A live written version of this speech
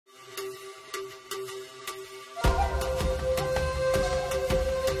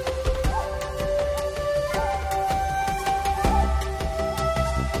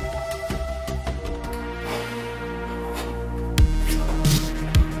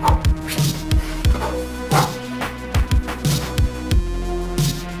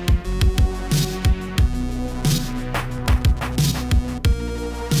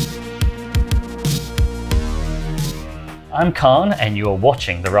I'm Khan and you are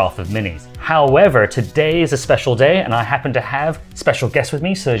watching The Wrath of Minis. However, today is a special day and I happen to have special guest with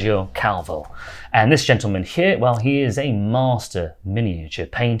me, Sergio Calvo. And this gentleman here, well, he is a master miniature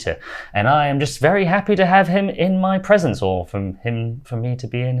painter and I am just very happy to have him in my presence, or for me to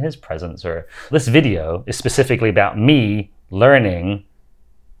be in his presence. Or this video is specifically about me learning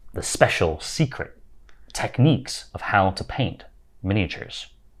the special secret techniques of how to paint miniatures.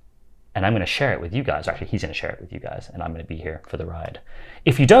 And I'm going to share it with you guys. Actually, he's going to share it with you guys, and I'm going to be here for the ride.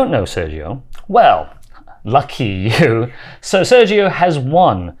 If you don't know Sergio, well, lucky you. So Sergio has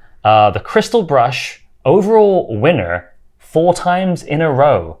won the Crystal Brush overall winner 4 times in a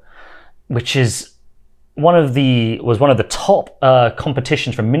row, which is one of the top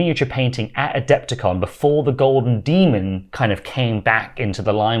competitions for miniature painting at Adepticon before the Golden Demon kind of came back into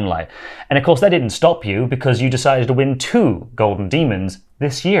the limelight. And of course that didn't stop you, because you decided to win 2 Golden Demons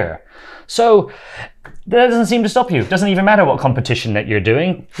this year. So that doesn't seem to stop you. It doesn't even matter what competition that you're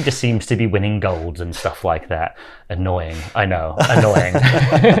doing. He just seems to be winning golds and stuff like that. Annoying, I know, annoying.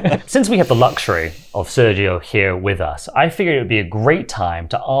 Since we have the luxury of Sergio here with us, I figured it would be a great time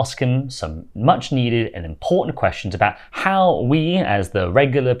to ask him some much needed and important questions about how we, as the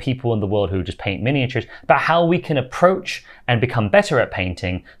regular people in the world who just paint miniatures, about how we can approach and become better at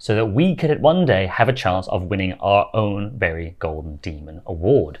painting so that we could one day have a chance of winning our own very Golden Demon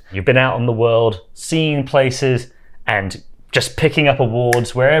award. You've been out in the world, seeing places, and just picking up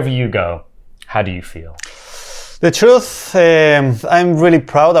awards wherever you go. How do you feel? The truth, I'm really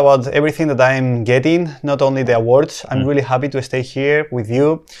proud about everything that I'm getting, not only the awards. I'm really happy to stay here with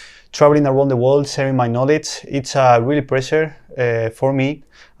you, traveling around the world, sharing my knowledge. It's a really pleasure for me.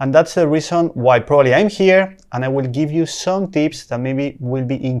 And that's the reason why probably I'm here, and I will give you some tips that maybe will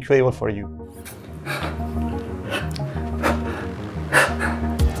be incredible for you.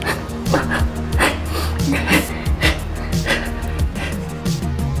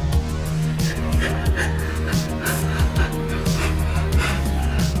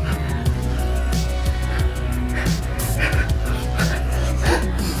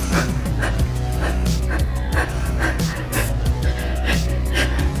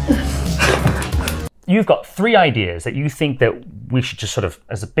 You've got 3 ideas that you think that we should just sort of,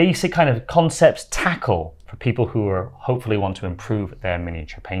 as a basic kind of concepts, tackle for people who are hopefully want to improve their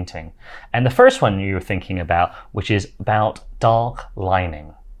miniature painting. And the first one you were thinking about, which is about dark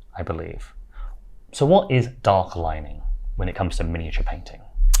lining, I believe. So what is dark lining when it comes to miniature painting?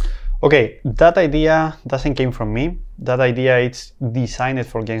 Okay, that idea doesn't come from me. That idea is designed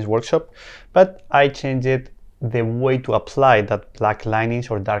for Games Workshop, but I changed the way to apply that black linings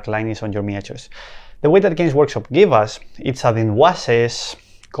or dark linings on your miniatures. The way that Games Workshop give us, it's adding washes,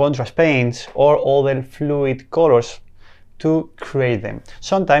 contrast paints, or other fluid colors to create them.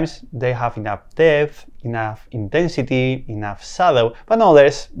 Sometimes they have enough depth, enough intensity, enough shadow, but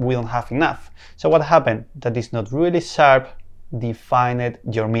others we don't have enough. So what happened? That is not really sharp, defined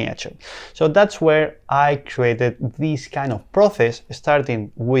your miniature. So that's where I created this kind of process,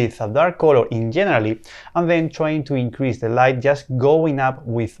 starting with a dark color in generally, and then trying to increase the light, just going up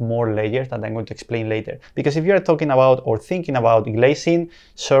with more layers that I'm going to explain later. Because if you are talking about or thinking about glazing,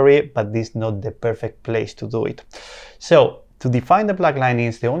 sorry, but this is not the perfect place to do it. So to define the black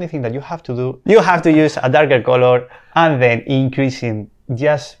linings, the only thing that you have to do, you have to use a darker color and then increasing,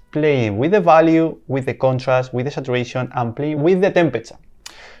 just playing with the value, with the contrast, with the saturation, and playing with the temperature.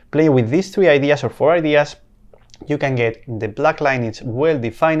 Playing with these 3 ideas or 4 ideas, you can get the black linings well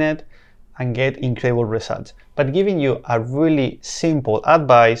defined and get incredible results. But giving you a really simple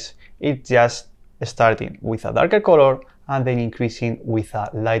advice, it's just starting with a darker color and then increasing with a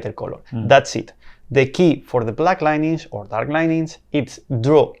lighter color. That's it. The key for the black linings or dark linings, it's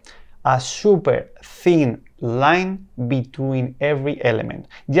draw a super thin line between every element.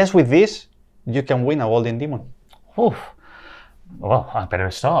 Just with this, you can win a Golden Demon. Oh, well, I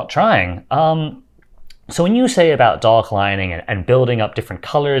better start trying. So when you say about dark lining and building up different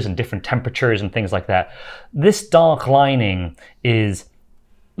colors and different temperatures and things like that, this dark lining is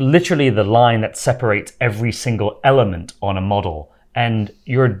literally the line that separates every single element on a model. And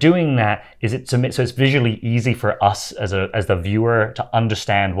you're doing that, is it so it's visually easy for us as the viewer to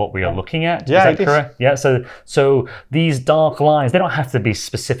understand what we are looking at? Yeah, is that correct? Yeah. So these dark lines, they don't have to be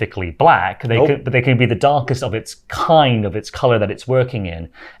specifically black. But they can be the darkest of its kind, of its color that it's working in.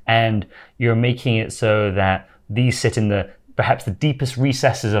 And you're making it so that these sit in perhaps the deepest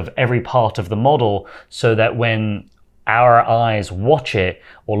recesses of every part of the model, so that when our eyes watch it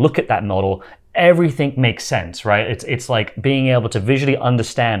or look at that model, everything makes sense, right? It's like being able to visually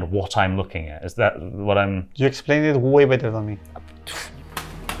understand what I'm looking at. Is that what I'm... You explained it way better than me.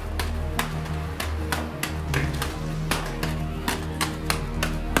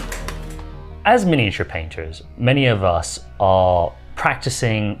 As miniature painters, many of us are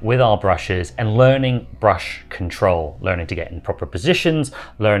practicing with our brushes and learning brush control, learning to get in proper positions,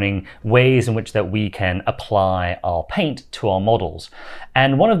 learning ways in which that we can apply our paint to our models.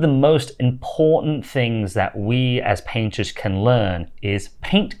 And one of the most important things that we as painters can learn is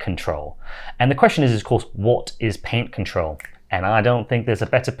paint control. And the question is, of course, what is paint control? And I don't think there's a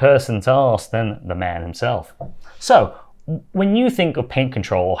better person to ask than the man himself. So, when you think of paint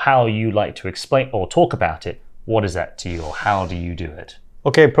control, or how you like to explain or talk about it, what is that to you, or how do you do it?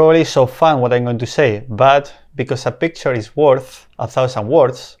 Okay, probably so fun what I'm going to say, but because a picture is worth 1,000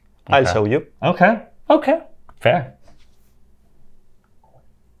 words, okay. I'll show you. Okay, okay, fair.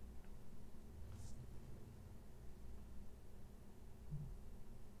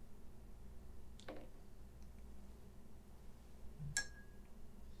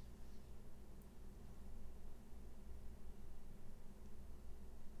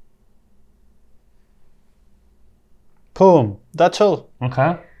 Boom, that's all.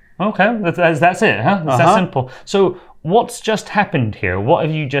 Okay, okay, that's it, huh? It's that simple. So what's just happened here? What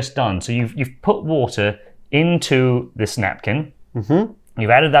have you just done? So you've put water into this napkin.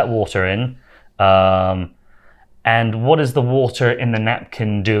 You've added that water in. And what is the water in the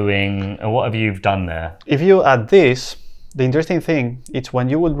napkin doing? And what have you done there? If you add this, the interesting thing is when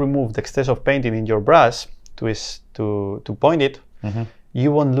you will remove the excess of painting in your brush to point it, you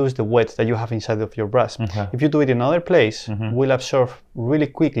won't lose the wet that you have inside of your brush. If you do it in another place, will absorb really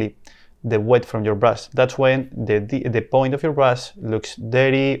quickly the wet from your brush. That's when the point of your brush looks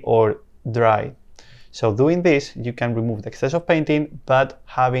dirty or dry. So doing this, you can remove the excess of painting, but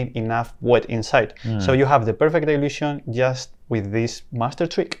having enough wet inside. So you have the perfect illusion just with this master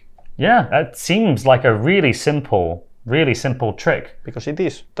trick. Yeah, that seems like a really simple trick. Because it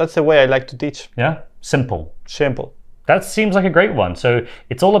is. That's the way I like to teach. Yeah, simple. Simple. That seems like a great one. So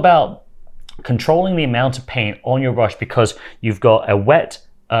it's all about controlling the amount of paint on your brush because you've got a wet,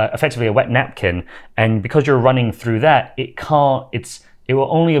 effectively a wet napkin, and because you're running through that, it will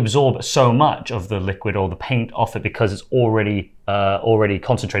only absorb so much of the liquid or the paint off it because it's already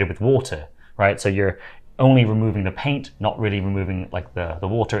concentrated with water, right? So you're only removing the paint, not really removing like the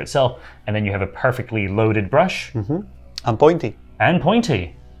water itself, and then you have a perfectly loaded brush. And pointy. And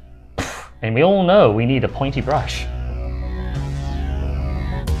pointy. And we all know we need a pointy brush.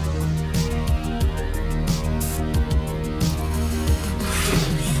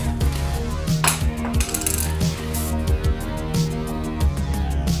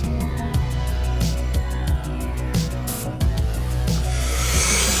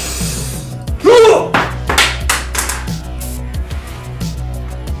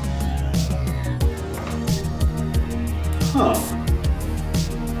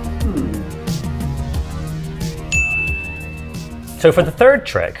 So for the third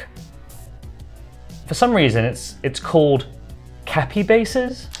trick, for some reason it's called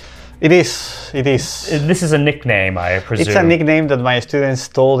Capibases. It is. This is a nickname, I presume. It's a nickname that my students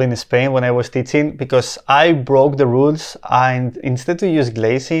stole in Spain when I was teaching because I broke the rules and instead to use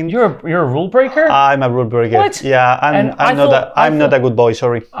glazing. You're a rule breaker? I'm a rule breaker. What? Yeah, I'm not a good boy.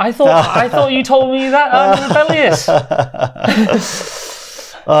 Sorry. I thought you told me that I'm rebellious.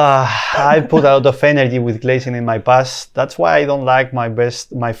 I put a lot of energy with glazing in my past. That's why I don't like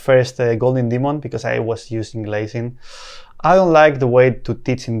my first Golden Demon because I was using glazing. I don't like the way to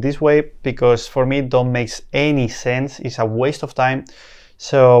teach in this way because for me it don't make any sense. It's a waste of time.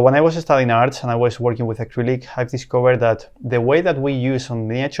 So when I was studying arts and I was working with acrylic, I've discovered that the way that we use on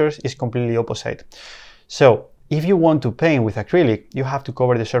miniatures is completely opposite. So if you want to paint with acrylic, you have to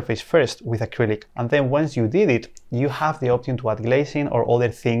cover the surface first with acrylic. And then once you did it, you have the option to add glazing or other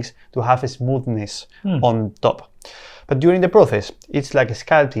things to have a smoothness on top. But during the process, it's like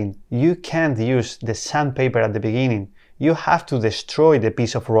sculpting. You can't use the sandpaper at the beginning. You have to destroy the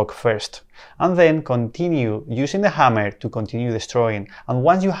piece of rock first and then continue using the hammer to continue destroying. And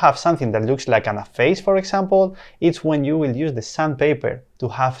once you have something that looks like a face, for example, it's when you will use the sandpaper to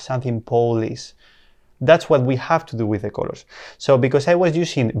have something polished. That's what we have to do with the colors. So because I was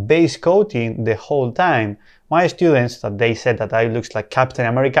using base coating the whole time, my students, that they said that I looks like Captain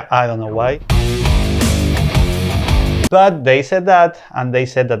America, I don't know why. But they said that, and they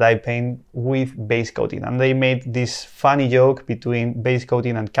said that I paint with base coating. And they made this funny joke between base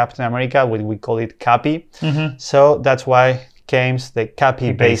coating and Captain America, what we call it Capi. So that's why came the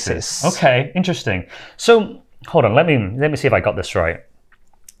Capibases. Okay, interesting. So hold on, let me see if I got this right.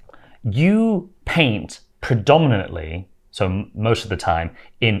 You paint predominantly, so most of the time,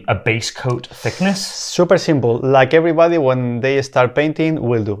 in a base coat thickness? Super simple, like everybody when they start painting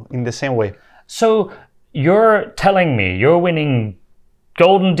will do, in the same way. So you're telling me you're winning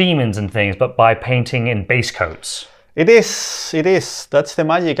golden demons and things, but by painting in base coats. It is. That's the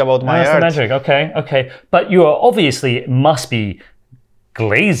magic about my art. That's the magic, okay. But you are obviously must be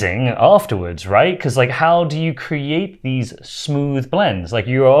glazing afterwards, right? Because like, how do you create these smooth blends? Like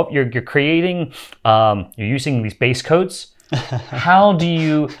you're creating, you're using these base coats. How do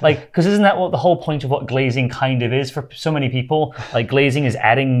you, like, because isn't that what the whole point of what glazing kind of is for so many people? Like glazing is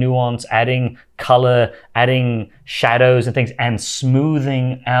adding nuance, adding color, adding shadows and things, and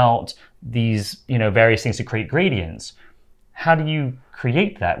smoothing out these, you know, various things to create gradients. How do you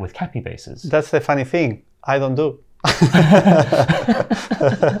create that with Capibases? That's the funny thing. I don't do.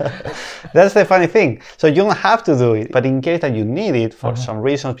 That's the funny thing. So you don't have to do it, but in case that you need it for some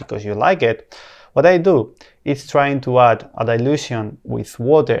reasons because you like it, what I do is trying to add a dilution with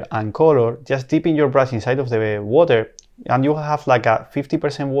water and color, just dipping your brush inside of the water, and you have like a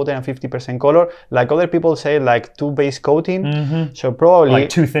 50% water and 50% color. Like other people say, like 2 base coating. So probably like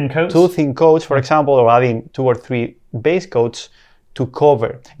 2 thin coats? 2 thin coats, for example, or adding 2 or 3 base coats to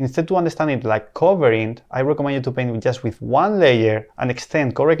cover. Instead to understand it like covering, I recommend you to paint just with 1 layer and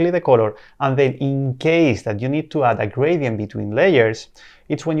extend correctly the color. And then in case that you need to add a gradient between layers,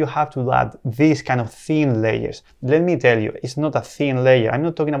 it's when you have to add these kind of thin layers. Let me tell you, it's not a thin layer. I'm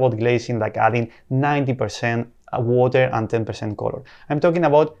not talking about glazing like adding 90% water and 10% color. I'm talking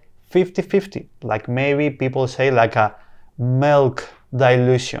about 50-50, like maybe people say like a milk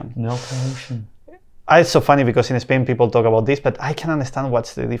dilution. Milk dilution. It's so funny because in Spain people talk about this, but I can understand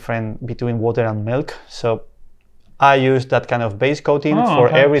what's the difference between water and milk. So I use that kind of base coating for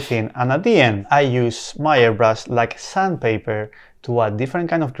everything. And at the end, I use my airbrush like sandpaper to add different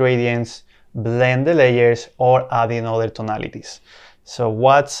kind of gradients, blend the layers, or add in other tonalities. So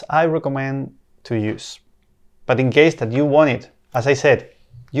what I recommend to use. But in case that you want it, as I said,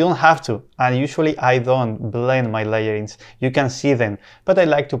 you don't have to, and usually I don't blend my layerings. You can see them, but I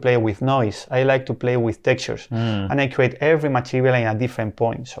like to play with noise. I like to play with textures, and I create every material in a different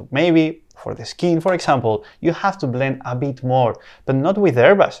point. So maybe for the skin, for example, you have to blend a bit more, but not with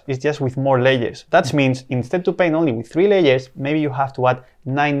airbrush, it's just with more layers. That means instead to paint only with 3 layers, maybe you have to add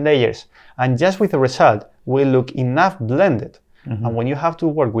 9 layers, and just with the result will look enough blended. And when you have to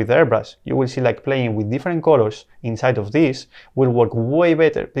work with airbrush, you will see like playing with different colors inside of this will work way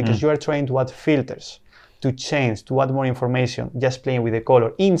better because you are trying to add filters, to change, to add more information, just playing with the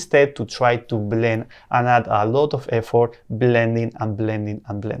color, instead to try to blend and add a lot of effort blending and blending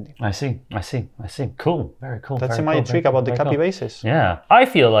and blending. I see. Cool, very cool. That's the magic trick about the Capibases. Yeah, I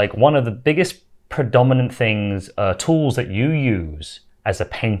feel like one of the biggest predominant things, tools that you use as a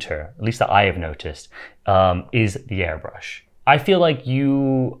painter, at least that I have noticed, is the airbrush. I feel like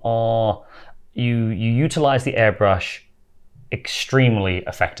you utilize the airbrush extremely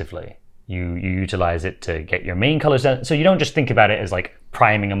effectively. You utilize it to get your main colors down. So you don't just think about it as like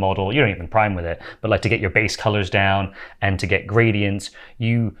priming a model. You don't even prime with it, but like to get your base colors down and to get gradients.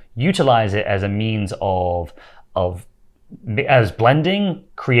 You utilize it as a means of as blending,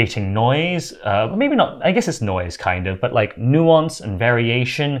 creating noise, maybe not, I guess it's noise kind of, but like nuance and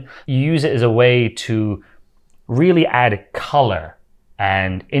variation. You use it as a way to really add color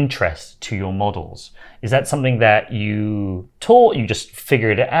and interest to your models. Is that something that you taught, you just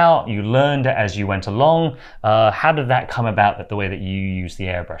figured it out, you learned it as you went along? How did that come about, the way that you use the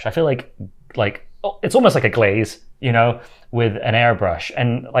airbrush? I feel like it's almost like a glaze, you know, with an airbrush.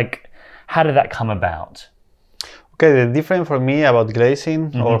 And like, how did that come about? Okay, the difference for me about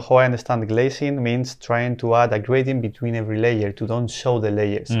glazing, or how I understand glazing, means trying to add a gradient between every layer to don't show the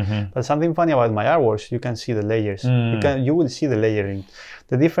layers. But something funny about my artworks, you can see the layers. You will see the layering.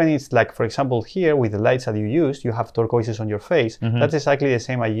 The difference is, like, for example, here with the lights that you use, you have turquoises on your face. That's exactly the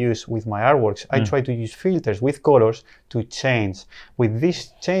same I use with my artworks. I try to use filters with colors to change. With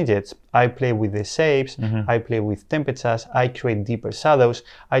these changes, I play with the shapes, I play with temperatures, I create deeper shadows,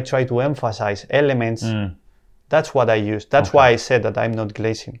 I try to emphasize elements. That's what I use. That's why I said that I'm not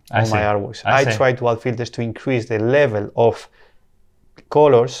glazing on my artworks. I try to add filters to increase the level of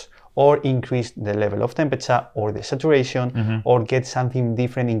colors, or increase the level of temperature or the saturation, or get something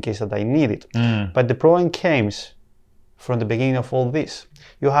different in case that I need it. But the problem comes from the beginning of all this.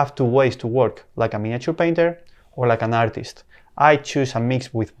 You have 2 ways to work, like a miniature painter or like an artist. I choose a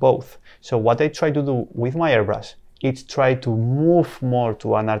mix with both. So what I try to do with my airbrush, it's try to move more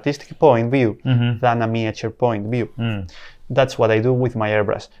to an artistic point view than a miniature point view. That's what I do with my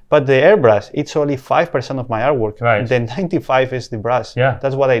airbrush. But the airbrush, it's only 5% of my artwork. Right. Then 95 is the brush. Yeah.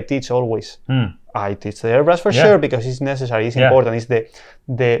 That's what I teach always. I teach the airbrush for sure because it's necessary, it's important. It's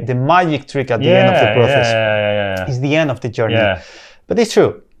the magic trick at the end of the process. It's the end of the journey. But it's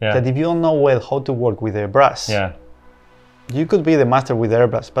true that if you don't know well how to work with a brush, You could be the master with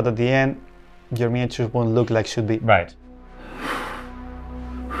Airbrush, but at the end, your miniatures won't look like should be. Right.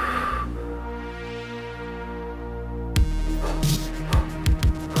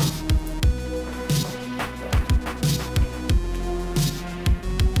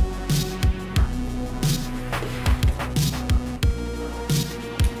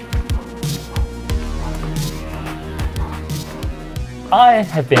 I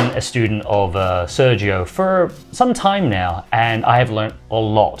have been a student of Sergio for some time now, and I have learned a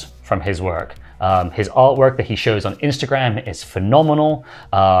lot from his work. His artwork that he shows on Instagram is phenomenal.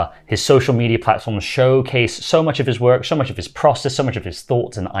 His social media platforms showcase so much of his work, so much of his process, so much of his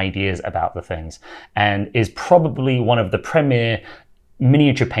thoughts and ideas about the things, and is probably one of the premier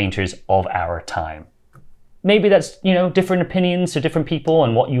miniature painters of our time. Maybe that's, you know, different opinions to different people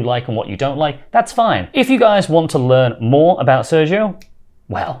and what you like and what you don't like. That's fine. If you guys want to learn more about Sergio,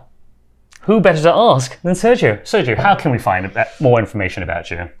 well, who better to ask than Sergio? Sergio, how can we find more information about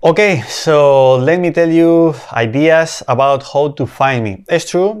you? Okay, so let me tell you ideas about how to find me. It's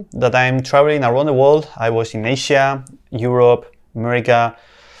true that I'm traveling around the world. I was in Asia, Europe, America,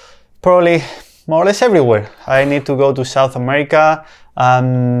 probably more or less everywhere. I need to go to South America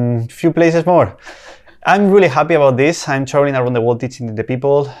and a few places more. I'm really happy about this. I'm traveling around the world teaching the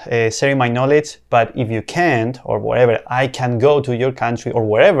people, sharing my knowledge, but if you can't, or wherever I can go to your country or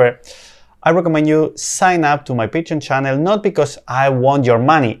wherever, I recommend you sign up to my Patreon channel, not because I want your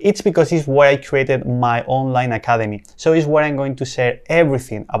money, it's because it's where I created my online academy. So it's where I'm going to share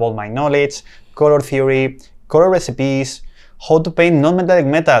everything about my knowledge, color theory, color recipes, how to paint non-metallic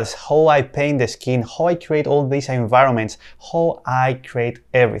metals, how I paint the skin, how I create all these environments, how I create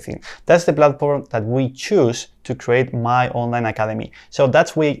everything. That's the platform that we choose to create my online academy. So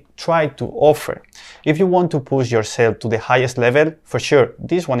that's what we try to offer. If you want to push yourself to the highest level, for sure,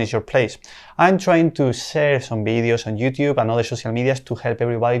 this one is your place. I'm trying to share some videos on YouTube and other social medias to help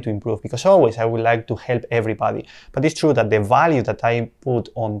everybody to improve, because always I would like to help everybody. But it's true that the value that I put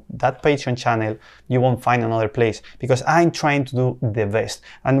on that Patreon channel, you won't find another place, because I'm trying to do the best.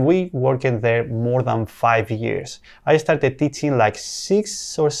 And we worked there more than 5 years. I started teaching like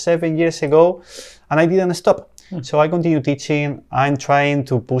 6 or 7 years ago, and I didn't stop. So I continue teaching. I'm trying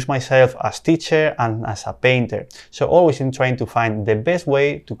to push myself as teacher and as a painter. So always I'm trying to find the best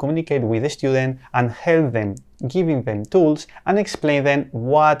way to communicate with the student and help them, giving them tools and explain them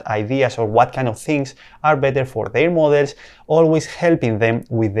what ideas or what kind of things are better for their models, always helping them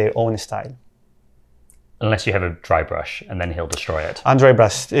with their own style. Unless you have a dry brush, and then he'll destroy it. And dry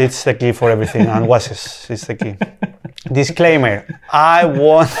brush, it's the key for everything, and washes, it's the key. Disclaimer, I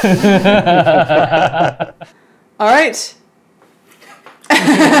want... All right.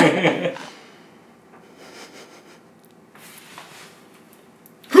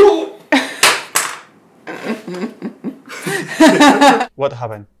 What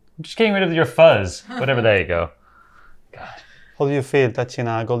happened? I'm just getting rid of your fuzz. Whatever, there you go. God. How do you feel touching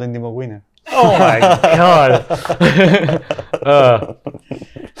a Golden Demo winner? Oh my God.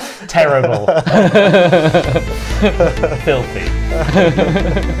 Terrible. Filthy.